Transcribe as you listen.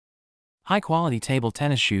High-quality table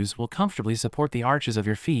tennis shoes will comfortably support the arches of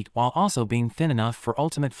your feet while also being thin enough for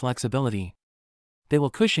ultimate flexibility. They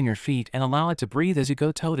will cushion your feet and allow it to breathe as you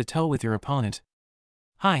go toe-to-toe with your opponent.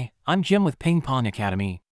 Hi, I'm Jim with Pong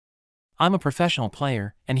Academy. I'm a professional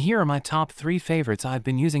player, and here are my top 3 favorites I've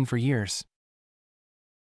been using for years.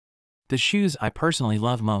 The shoes I personally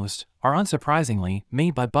love most are, unsurprisingly,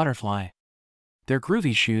 made by Butterfly. Their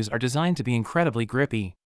groovy shoes are designed to be incredibly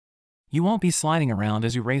grippy. You won't be sliding around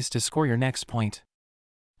as you race to score your next point.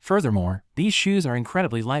 Furthermore, these shoes are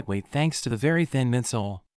incredibly lightweight thanks to the very thin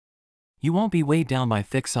midsole. You won't be weighed down by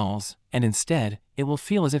thick soles, and instead, it will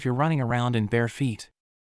feel as if you're running around in bare feet.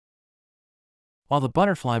 While the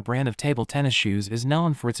Butterfly brand of table tennis shoes is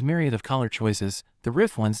known for its myriad of color choices, the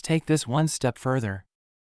Riff ones take this one step further.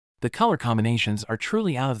 The color combinations are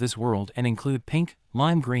truly out of this world and include pink,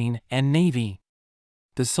 lime green, and navy.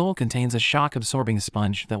 The sole contains a shock-absorbing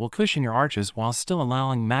sponge that will cushion your arches while still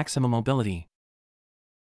allowing maximum mobility.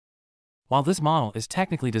 While this model is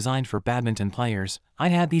technically designed for badminton players, I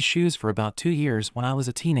had these shoes for about 2 years when I was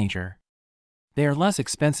a teenager. They are less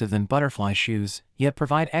expensive than Butterfly shoes, yet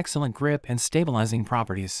provide excellent grip and stabilizing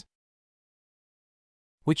properties.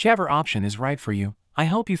 Whichever option is right for you, I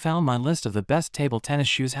hope you found my list of the best table tennis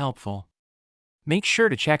shoes helpful. Make sure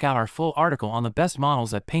to check out our full article on the best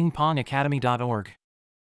models at pingpongacademy.org.